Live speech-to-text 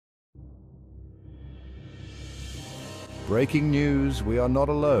Breaking news, we are not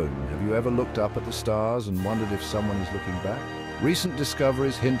alone. Have you ever looked up at the stars and wondered if someone is looking back? Recent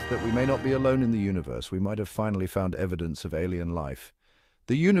discoveries hint that we may not be alone in the universe. We might have finally found evidence of alien life.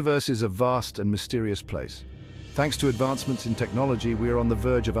 The universe is a vast and mysterious place. Thanks to advancements in technology, we are on the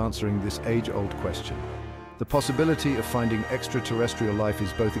verge of answering this age-old question. The possibility of finding extraterrestrial life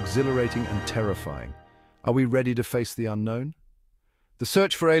is both exhilarating and terrifying. Are we ready to face the unknown? The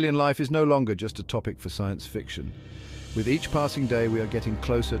search for alien life is no longer just a topic for science fiction. With each passing day, we are getting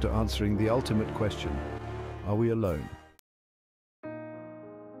closer to answering the ultimate question: are we alone?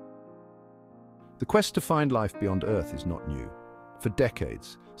 The quest to find life beyond Earth is not new. For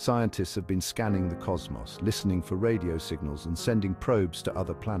decades, scientists have been scanning the cosmos, listening for radio signals and sending probes to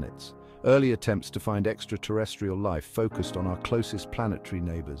other planets. Early attempts to find extraterrestrial life focused on our closest planetary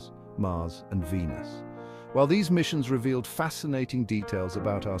neighbors, Mars and Venus. While these missions revealed fascinating details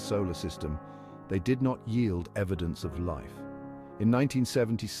about our solar system, they did not yield evidence of life. In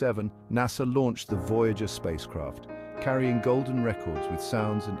 1977, NASA launched the Voyager spacecraft, carrying golden records with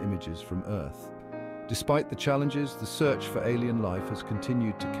sounds and images from Earth. Despite the challenges, the search for alien life has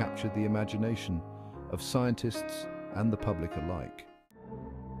continued to capture the imagination of scientists and the public alike.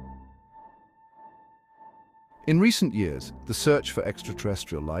 In recent years, the search for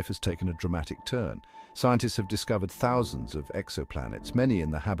extraterrestrial life has taken a dramatic turn. Scientists have discovered thousands of exoplanets, many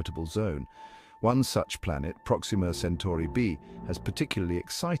in the habitable zone. One such planet, Proxima Centauri b, has particularly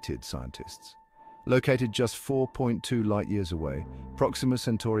excited scientists. Located just 4.2 light-years away, Proxima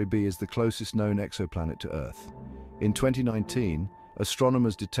Centauri b is the closest known exoplanet to Earth. In 2019,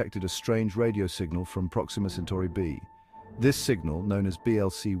 astronomers detected a strange radio signal from Proxima Centauri b. This signal, known as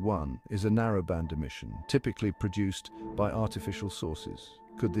BLC-1, is a narrowband emission, typically produced by artificial sources.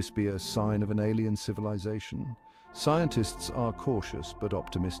 Could this be a sign of an alien civilization? Scientists are cautious but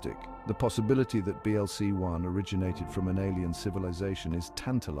optimistic. The possibility that BLC-1 originated from an alien civilization is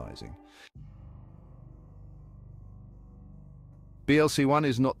tantalizing. BLC-1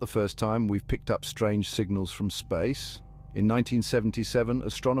 is not the first time we've picked up strange signals from space. In 1977,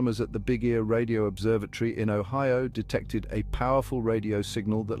 astronomers at the Big Ear Radio Observatory in Ohio detected a powerful radio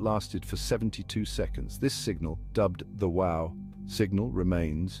signal that lasted for 72 seconds. This signal, dubbed the WOW signal,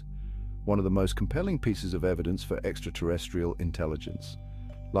 remains one of the most compelling pieces of evidence for extraterrestrial intelligence.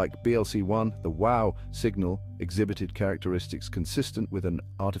 Like BLC-1, the WOW signal exhibited characteristics consistent with an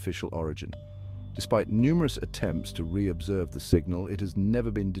artificial origin. Despite numerous attempts to re-observe the signal, it has never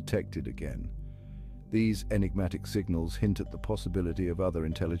been detected again. These enigmatic signals hint at the possibility of other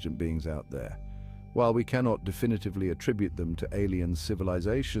intelligent beings out there. While we cannot definitively attribute them to alien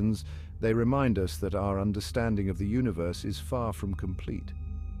civilizations, they remind us that our understanding of the universe is far from complete.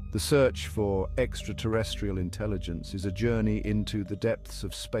 The search for extraterrestrial intelligence is a journey into the depths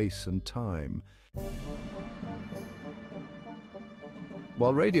of space and time.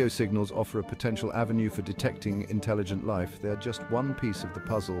 While radio signals offer a potential avenue for detecting intelligent life, they are just one piece of the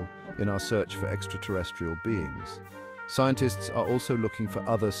puzzle in our search for extraterrestrial beings. Scientists are also looking for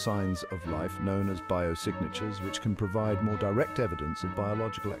other signs of life, known as biosignatures, which can provide more direct evidence of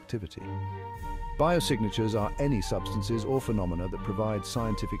biological activity. Biosignatures are any substances or phenomena that provide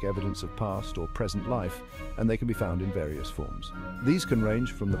scientific evidence of past or present life, and they can be found in various forms. These can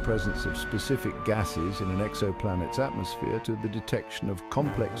range from the presence of specific gases in an exoplanet's atmosphere to the detection of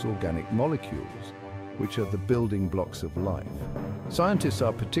complex organic molecules, which are the building blocks of life. Scientists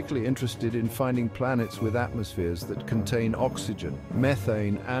are particularly interested in finding planets with atmospheres that contain oxygen,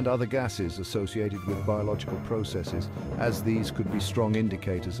 methane, and other gases associated with biological processes, as these could be strong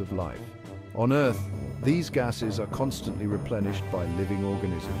indicators of life. On Earth, these gases are constantly replenished by living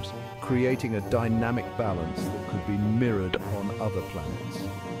organisms, creating a dynamic balance that could be mirrored on other planets.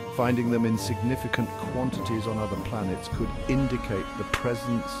 Finding them in significant quantities on other planets could indicate the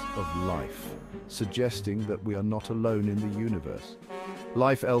presence of life, suggesting that we are not alone in the universe.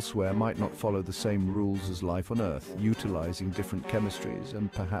 Life elsewhere might not follow the same rules as life on Earth, utilizing different chemistries and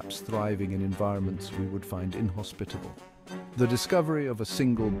perhaps thriving in environments we would find inhospitable. The discovery of a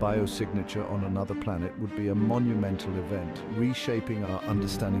single biosignature on another planet would be a monumental event, reshaping our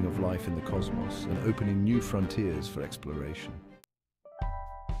understanding of life in the cosmos and opening new frontiers for exploration.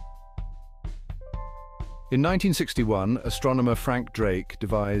 In 1961, astronomer Frank Drake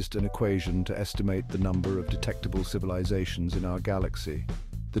devised an equation to estimate the number of detectable civilizations in our galaxy.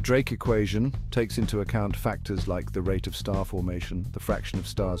 The Drake equation takes into account factors like the rate of star formation, the fraction of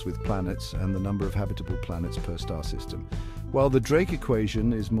stars with planets, and the number of habitable planets per star system. While the Drake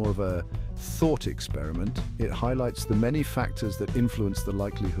equation is more of a thought experiment, it highlights the many factors that influence the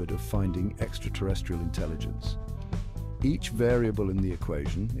likelihood of finding extraterrestrial intelligence. Each variable in the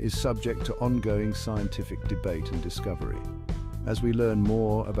equation is subject to ongoing scientific debate and discovery. As we learn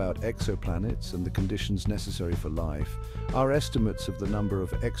more about exoplanets and the conditions necessary for life, our estimates of the number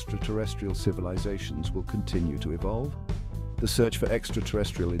of extraterrestrial civilizations will continue to evolve. The search for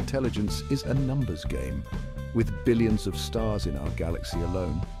extraterrestrial intelligence is a numbers game. With billions of stars in our galaxy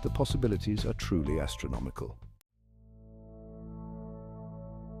alone, the possibilities are truly astronomical.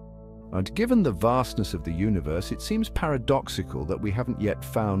 And given the vastness of the universe, it seems paradoxical that we haven't yet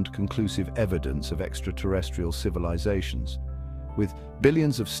found conclusive evidence of extraterrestrial civilizations. With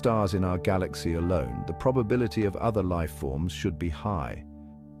billions of stars in our galaxy alone, the probability of other life forms should be high.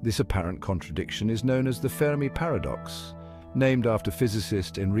 This apparent contradiction is known as the Fermi paradox, named after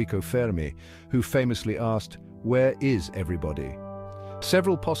physicist Enrico Fermi, who famously asked, "Where is everybody?"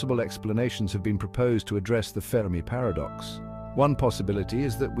 Several possible explanations have been proposed to address the Fermi paradox. One possibility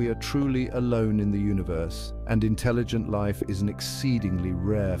is that we are truly alone in the universe, and intelligent life is an exceedingly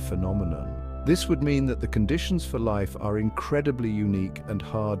rare phenomenon. This would mean that the conditions for life are incredibly unique and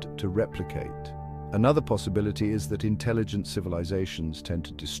hard to replicate. Another possibility is that intelligent civilizations tend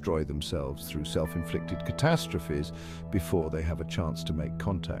to destroy themselves through self-inflicted catastrophes before they have a chance to make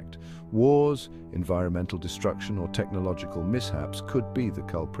contact. Wars, environmental destruction, or technological mishaps could be the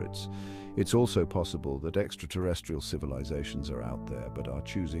culprits. It's also possible that extraterrestrial civilizations are out there but are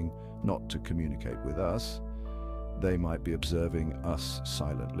choosing not to communicate with us. They might be observing us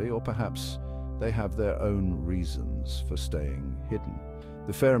silently, or perhaps they have their own reasons for staying hidden.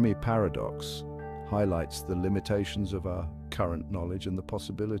 The Fermi paradox highlights the limitations of our current knowledge and the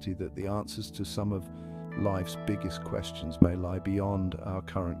possibility that the answers to some of life's biggest questions may lie beyond our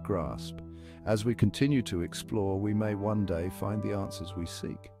current grasp. As we continue to explore, we may one day find the answers we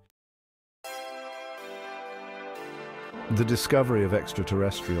seek. The discovery of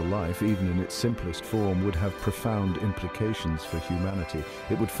extraterrestrial life, even in its simplest form, would have profound implications for humanity.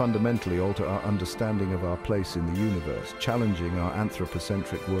 It would fundamentally alter our understanding of our place in the universe, challenging our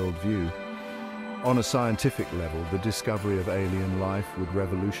anthropocentric worldview. On a scientific level, the discovery of alien life would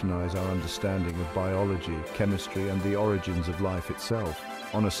revolutionize our understanding of biology, chemistry, and the origins of life itself.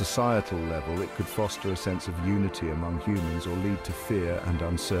 On a societal level, it could foster a sense of unity among humans or lead to fear and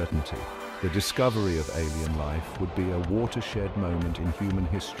uncertainty. The discovery of alien life would be a watershed moment in human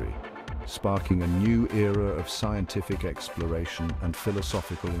history, sparking a new era of scientific exploration and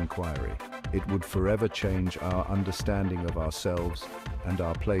philosophical inquiry. It would forever change our understanding of ourselves and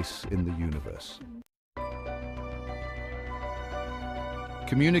our place in the universe.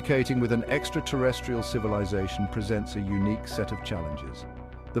 Communicating with an extraterrestrial civilization presents a unique set of challenges.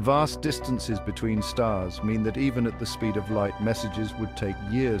 The vast distances between stars mean that even at the speed of light, messages would take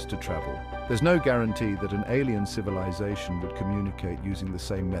years to travel. There's no guarantee that an alien civilization would communicate using the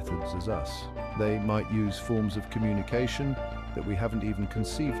same methods as us. They might use forms of communication that we haven't even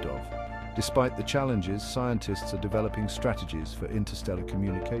conceived of. Despite the challenges, scientists are developing strategies for interstellar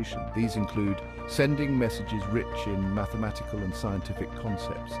communication. These include sending messages rich in mathematical and scientific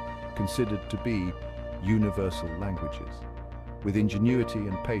concepts, considered to be universal languages. With ingenuity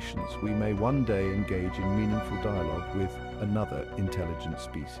and patience, we may one day engage in meaningful dialogue with another intelligent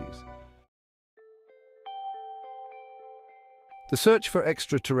species. The search for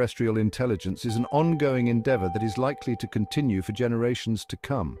extraterrestrial intelligence is an ongoing endeavor that is likely to continue for generations to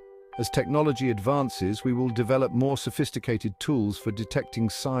come. As technology advances, we will develop more sophisticated tools for detecting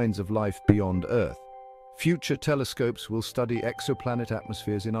signs of life beyond Earth. Future telescopes will study exoplanet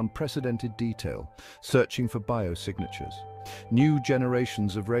atmospheres in unprecedented detail, searching for biosignatures. New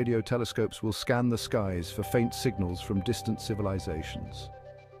generations of radio telescopes will scan the skies for faint signals from distant civilizations.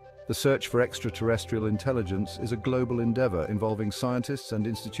 The search for extraterrestrial intelligence is a global endeavor involving scientists and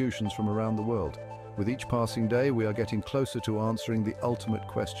institutions from around the world. With each passing day, we are getting closer to answering the ultimate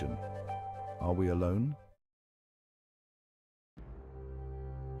question: are we alone?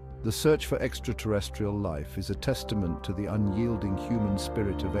 The search for extraterrestrial life is a testament to the unyielding human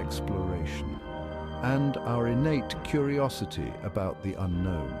spirit of exploration and our innate curiosity about the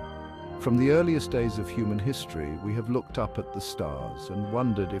unknown. From the earliest days of human history, we have looked up at the stars and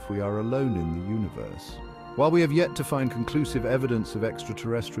wondered if we are alone in the universe. While we have yet to find conclusive evidence of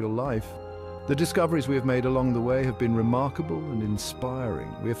extraterrestrial life, the discoveries we have made along the way have been remarkable and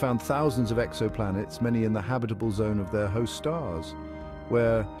inspiring. We have found thousands of exoplanets, many in the habitable zone of their host stars,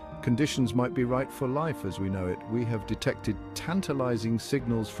 where conditions might be right for life as we know it. We have detected tantalizing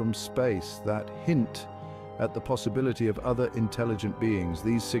signals from space that hint at the possibility of other intelligent beings.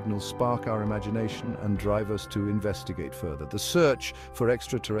 These signals spark our imagination and drive us to investigate further. The search for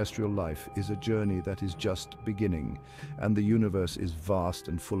extraterrestrial life is a journey that is just beginning, and the universe is vast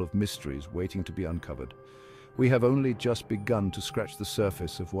and full of mysteries waiting to be uncovered. we have only just begun to scratch the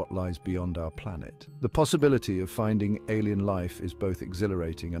surface of what lies beyond our planet. The possibility of finding alien life is both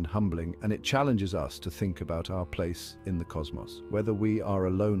exhilarating and humbling, and it challenges us to think about our place in the cosmos. Whether we are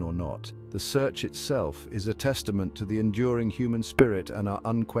alone or not, the search itself is a testament to the enduring human spirit and our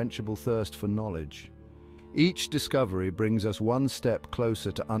unquenchable thirst for knowledge. Each discovery brings us one step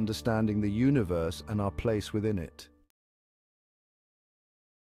closer to understanding the universe and our place within it.